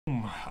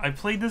I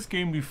played this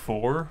game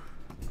before,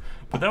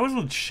 but that was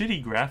with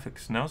shitty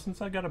graphics. Now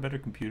since I got a better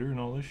computer and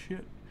all this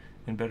shit,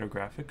 and better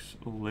graphics,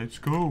 let's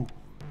go.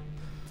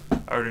 I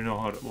already know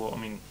how to, well, I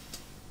mean,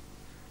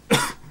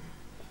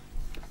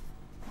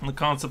 the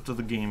concept of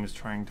the game is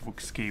trying to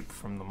escape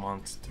from the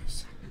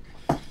monsters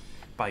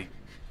by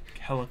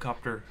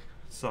helicopter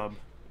sub.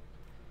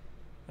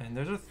 And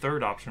there's a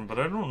third option, but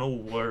I don't know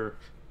where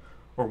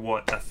or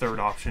what that third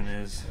option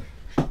is.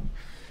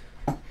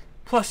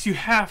 Plus, you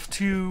have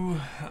to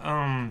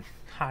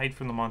hide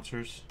from the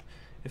monsters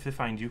if they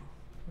find you,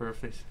 or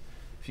if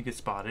you get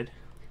spotted.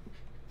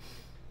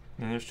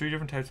 And there's 3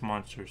 different types of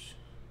monsters.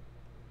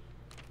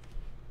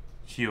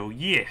 So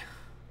yeah.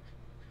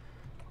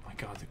 Oh my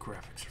god, the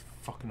graphics are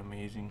fucking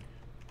amazing.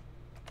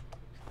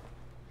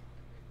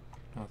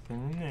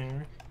 Nothing in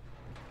there.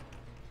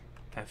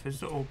 F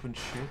is the open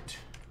shit.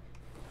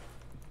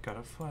 Got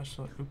a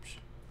flashlight. Oops.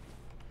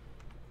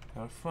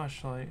 Got a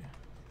flashlight.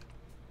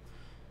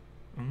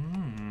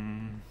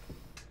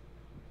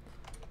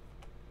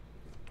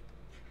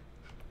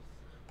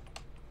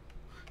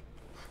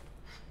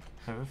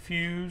 Have a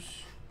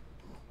fuse.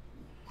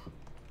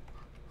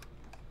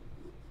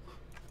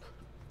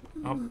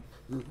 Up.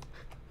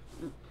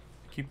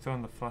 Keep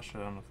throwing the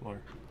flashlight on the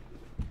floor.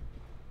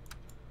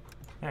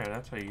 There,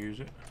 that's how you use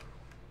it.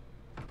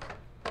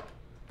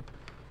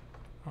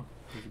 Oh,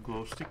 there's a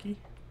glow sticky.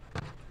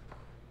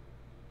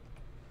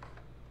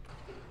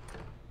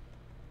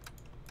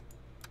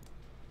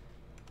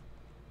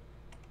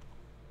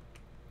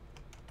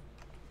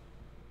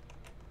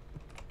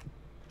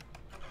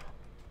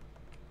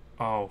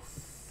 Oh,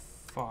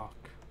 fuck.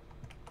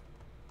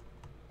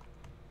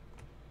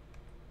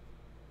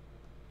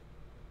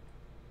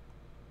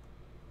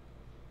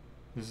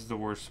 This is the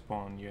worst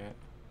spawn yet.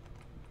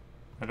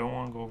 I don't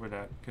want to go over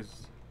that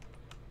because...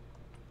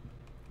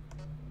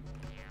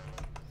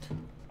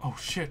 Oh,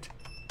 shit.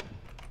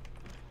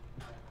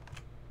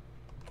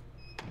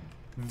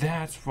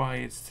 That's why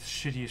it's the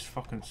shittiest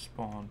fucking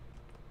spawn.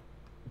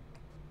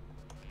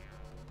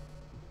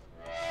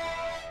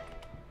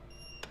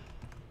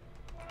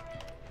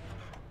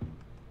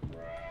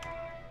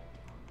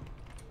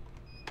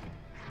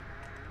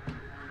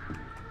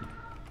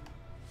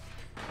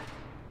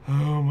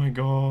 Oh my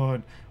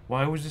god,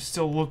 why was it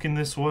still looking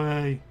this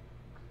way?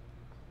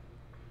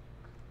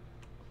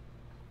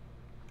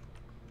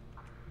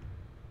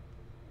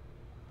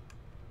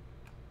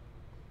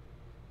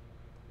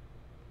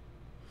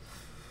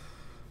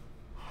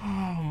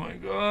 Oh my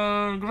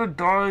god, I'm gonna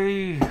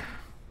die.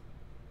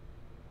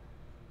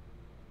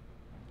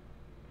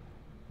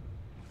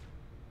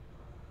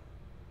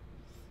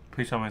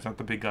 Please tell me it's not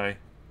the big guy.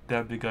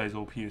 That big guy's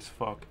OP as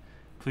fuck.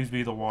 Please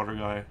be the water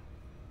guy.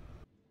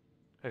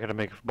 I gotta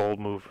make a bold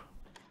move.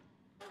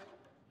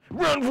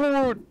 Run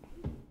forward!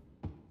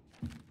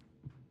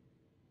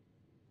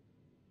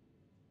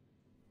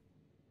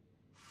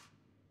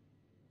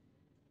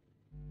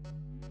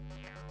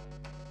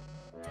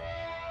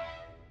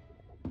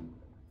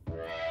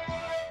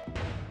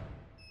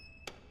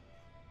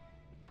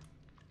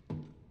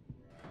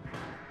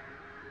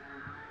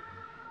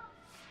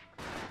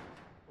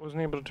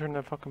 Wasn't able to turn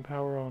that fucking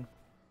power on.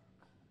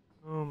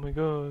 Oh my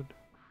god.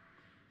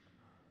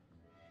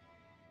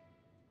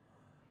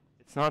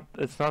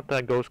 It's not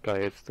that ghost guy,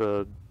 it's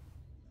the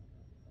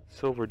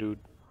silver dude.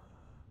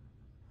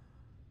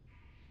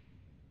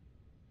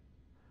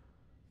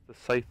 The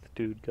scythe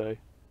dude guy.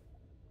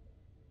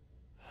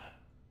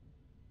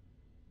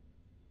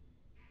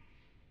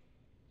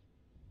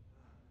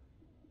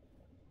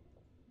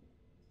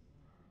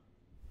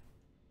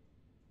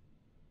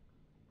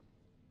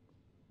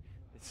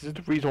 This is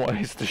the reason why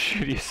it's the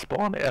shittiest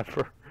spawn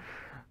ever.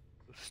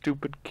 The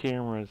stupid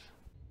cameras.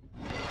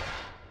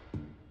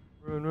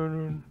 Run, run,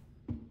 run.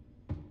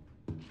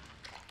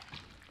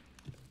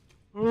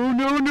 Oh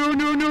no no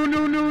no no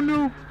no no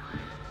no!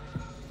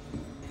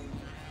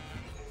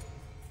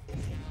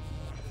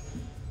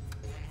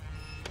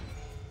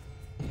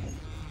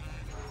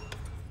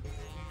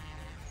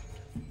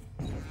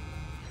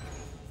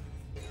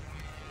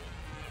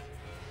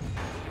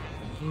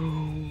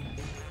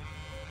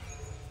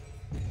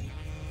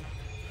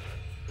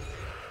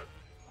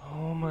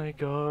 Oh my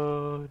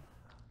god.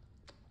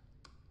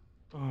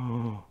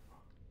 Oh.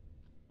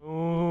 Oh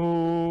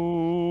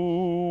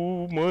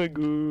my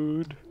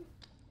god.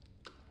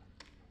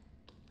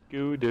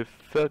 Go the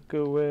fuck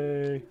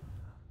away.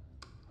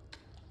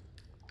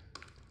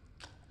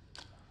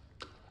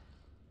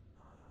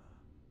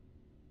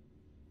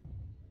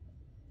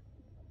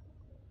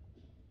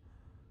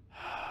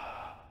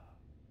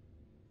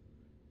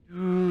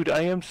 Dude,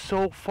 I am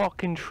so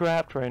fucking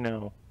trapped right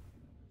now.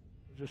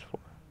 Just for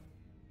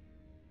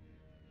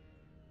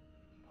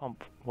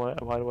pump. Why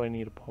do I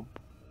need a pump?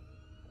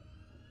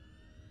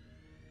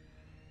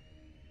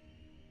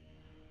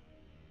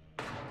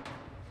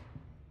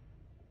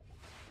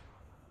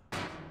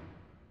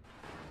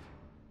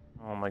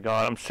 Oh my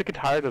god, I'm sick and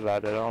tired of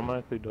that. It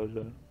automatically does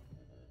that.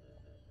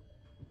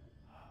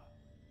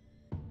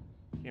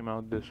 Came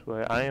out this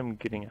way. I am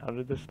getting out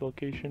of this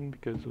location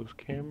because those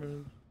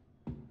cameras.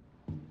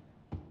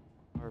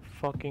 are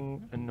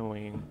fucking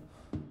annoying.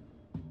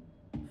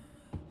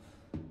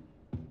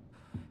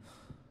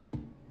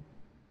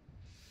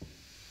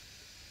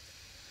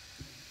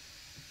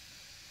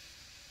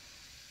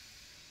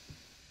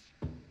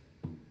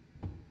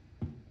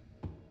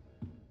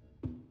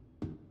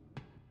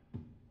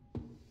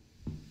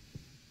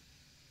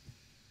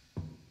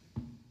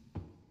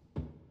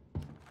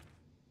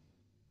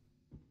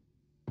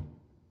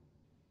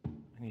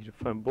 I need to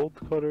find bolt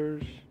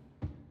cutters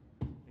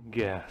and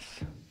gas.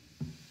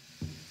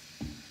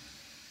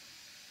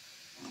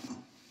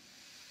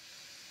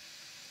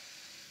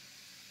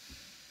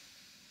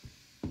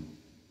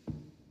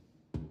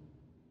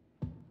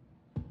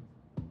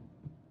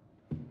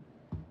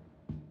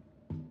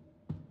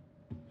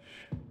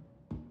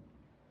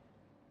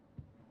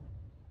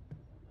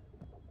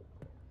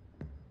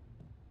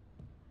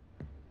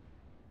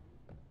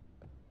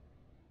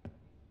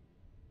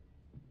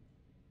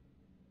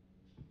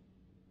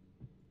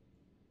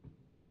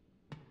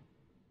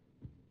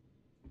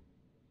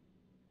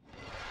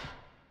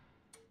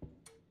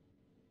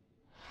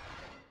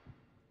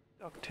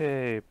 Duct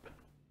tape.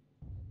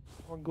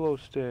 More glow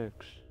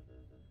sticks.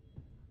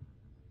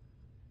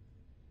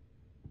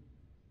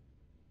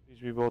 These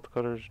be bolt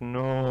cutters.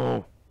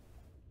 No.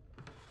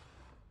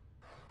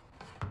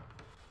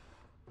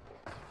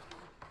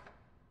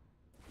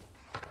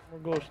 More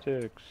glow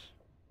sticks.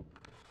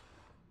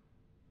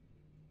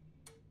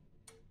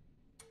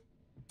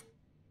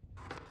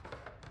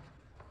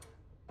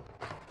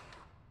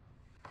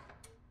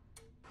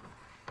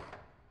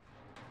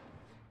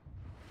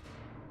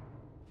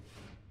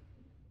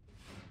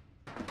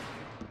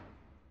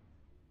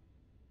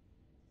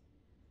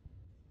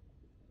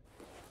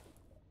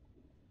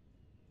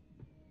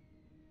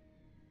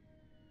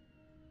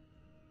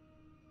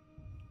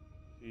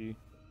 See.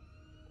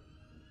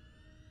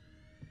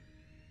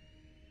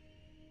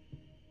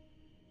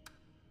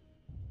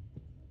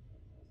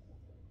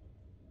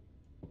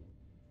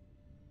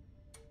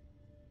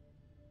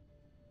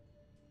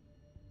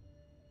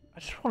 I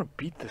just want to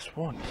beat this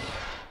once.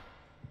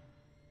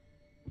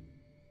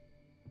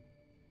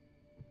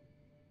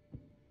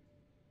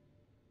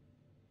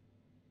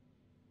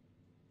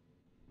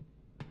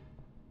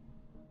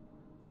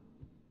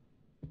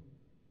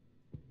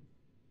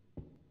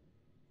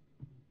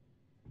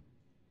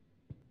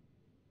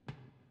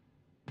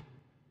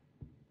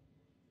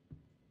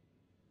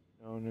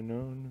 No, no, no,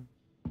 no.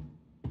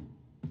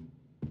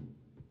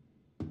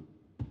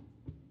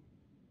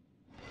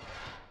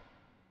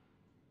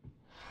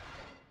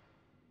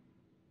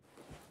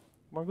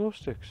 More glow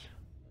sticks.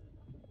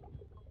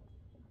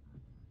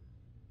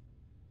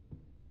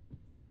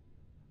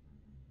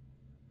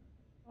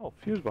 Oh,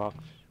 fuse box.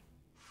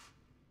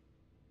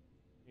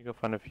 You go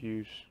find a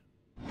fuse.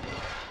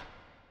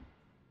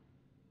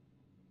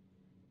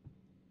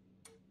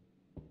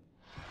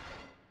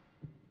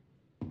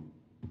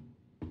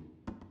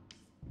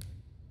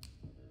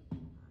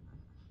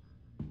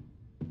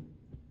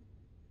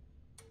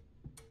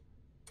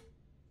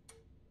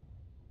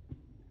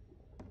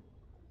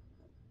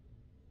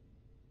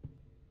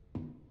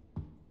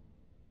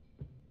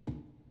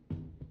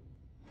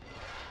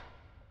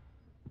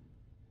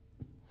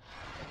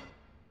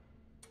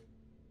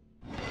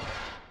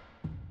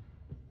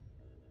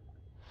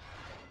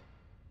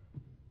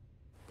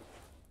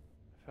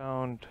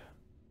 Found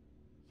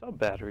sub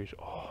batteries.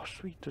 Oh,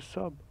 sweet, the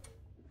sub.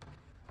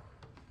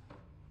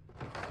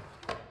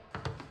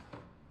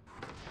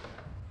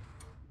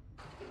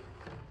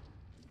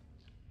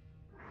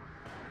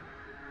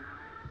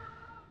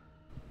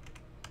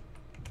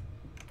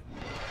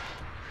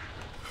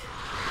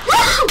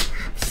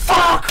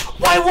 Fuck!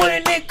 Why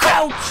wouldn't it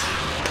crouch?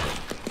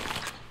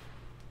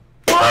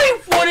 Why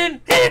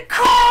wouldn't it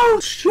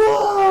crouch?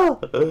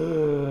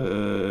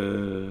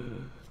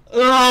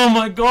 Oh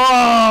my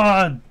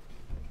god!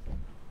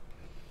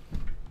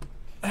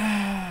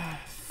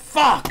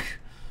 Fuck!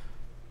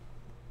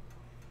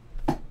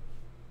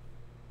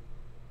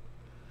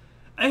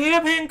 I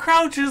am hitting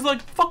crouches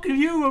like fucking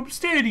you, I'm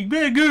standing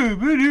back up.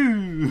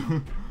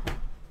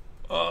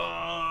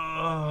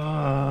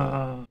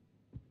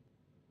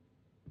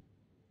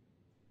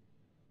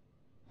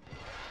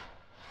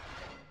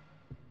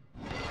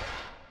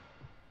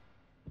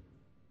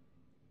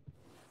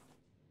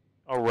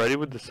 Already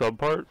with the sub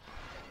part?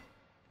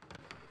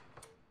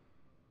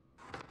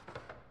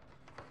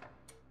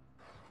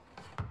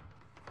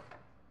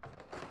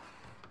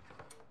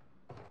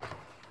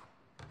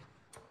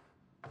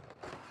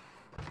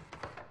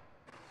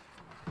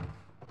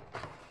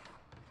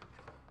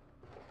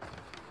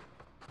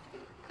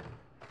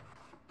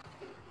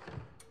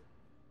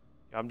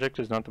 The object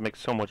is not to make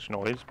so much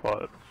noise,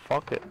 but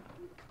fuck it.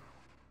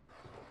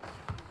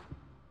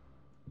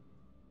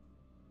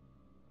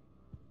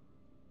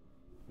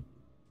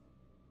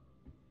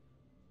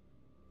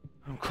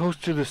 I'm close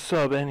to the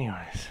sub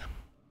anyways.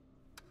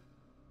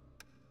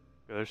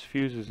 There's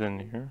fuses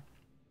in here.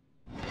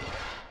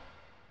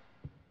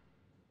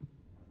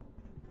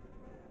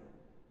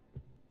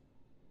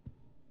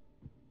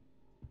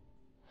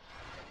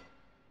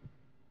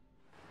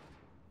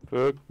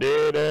 Fuck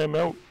that, I'm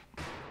out.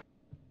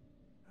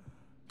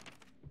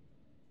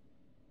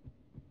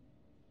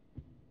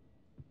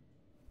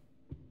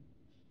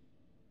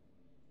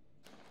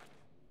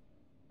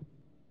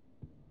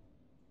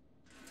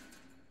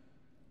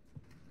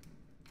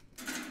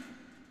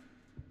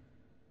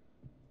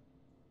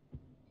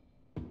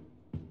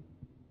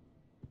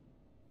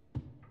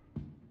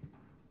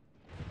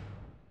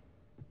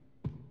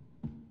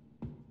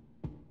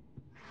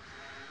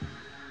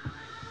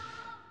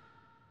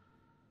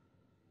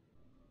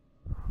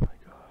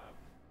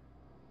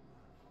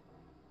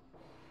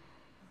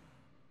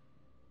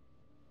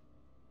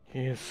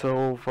 He is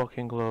so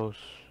fucking close.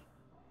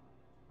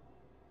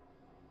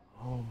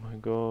 Oh my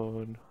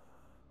god.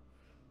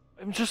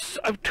 I'm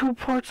 2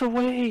 parts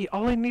away.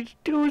 All I need to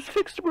do is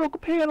fix the broken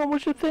panel,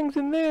 which the thing's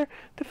in there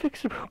to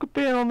fix the broken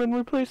panel and then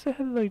replace the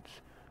headlights.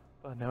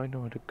 But now I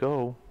know where to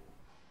go.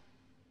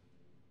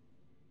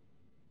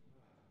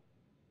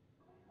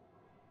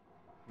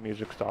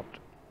 Music stopped.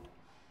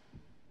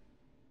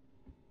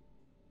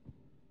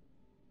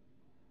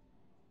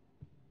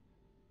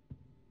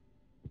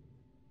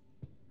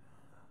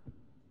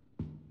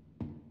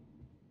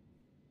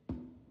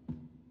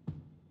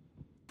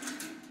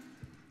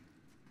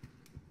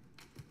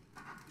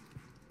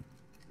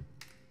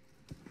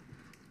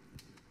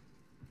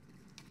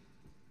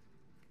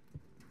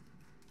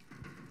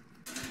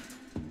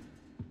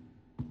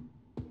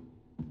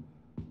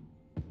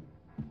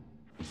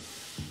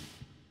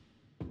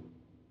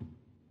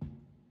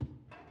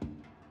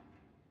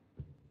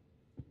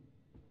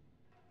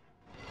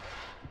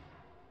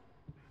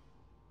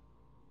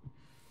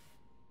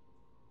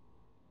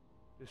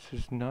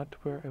 This is not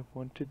where I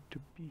wanted to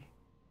be.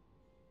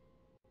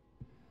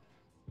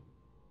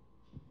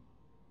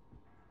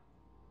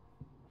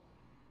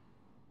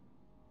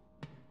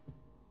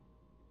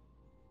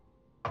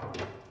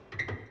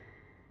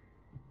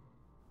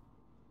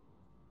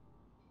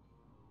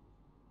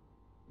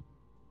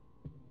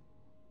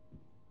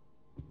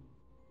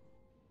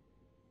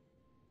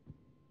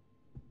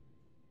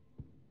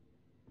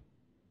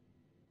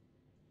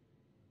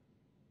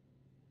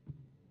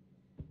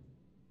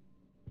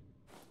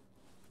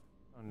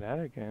 On that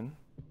again.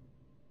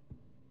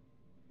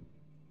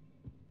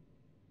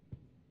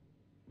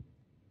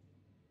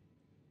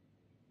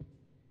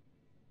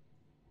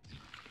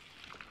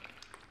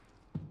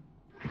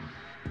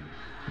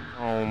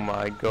 Oh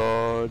my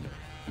god.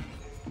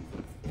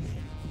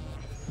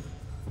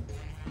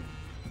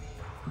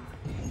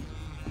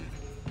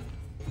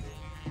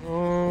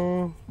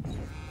 Oh.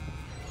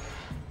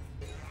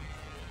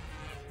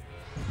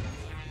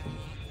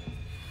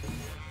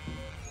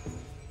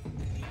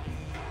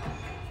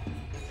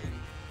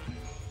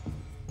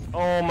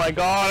 Oh my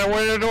god, I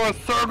went into a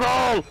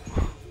circle!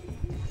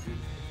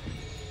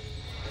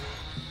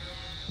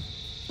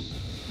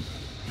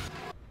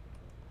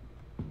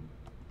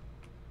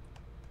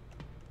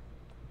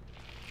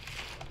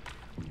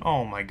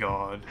 Oh my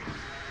god.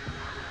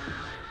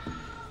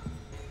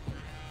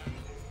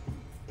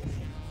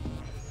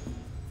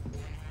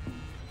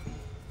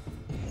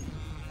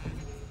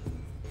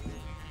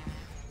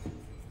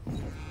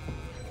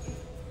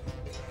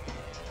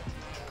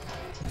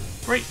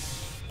 Great.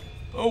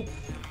 Oh.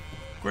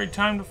 Great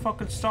time to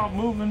fucking stop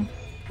moving.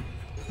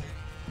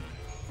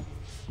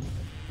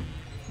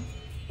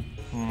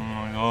 Oh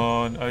my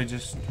god, I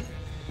just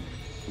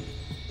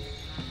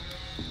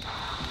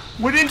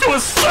went into a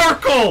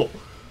circle!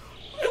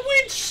 I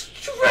went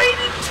straight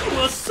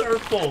into a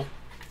circle!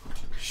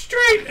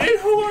 Straight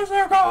into a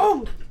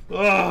circle!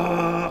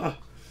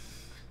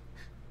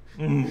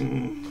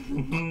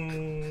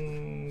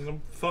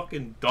 I'm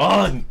fucking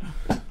done!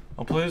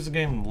 I'll play this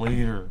game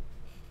later.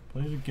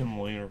 Play it again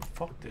later.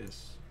 Fuck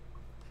this.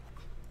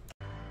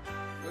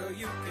 Well,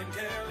 you can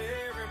tell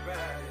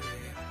everybody.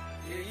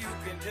 Yeah, you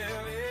can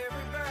tell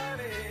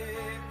everybody.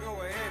 Go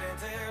ahead and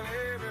tell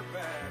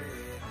everybody.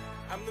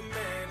 I'm the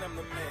man, I'm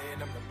the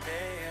man, I'm the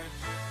man.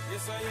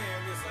 Yes, I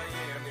am, yes, I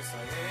am, yes, I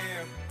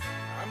am.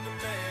 I'm the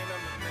man,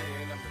 I'm the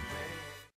man, I'm the man.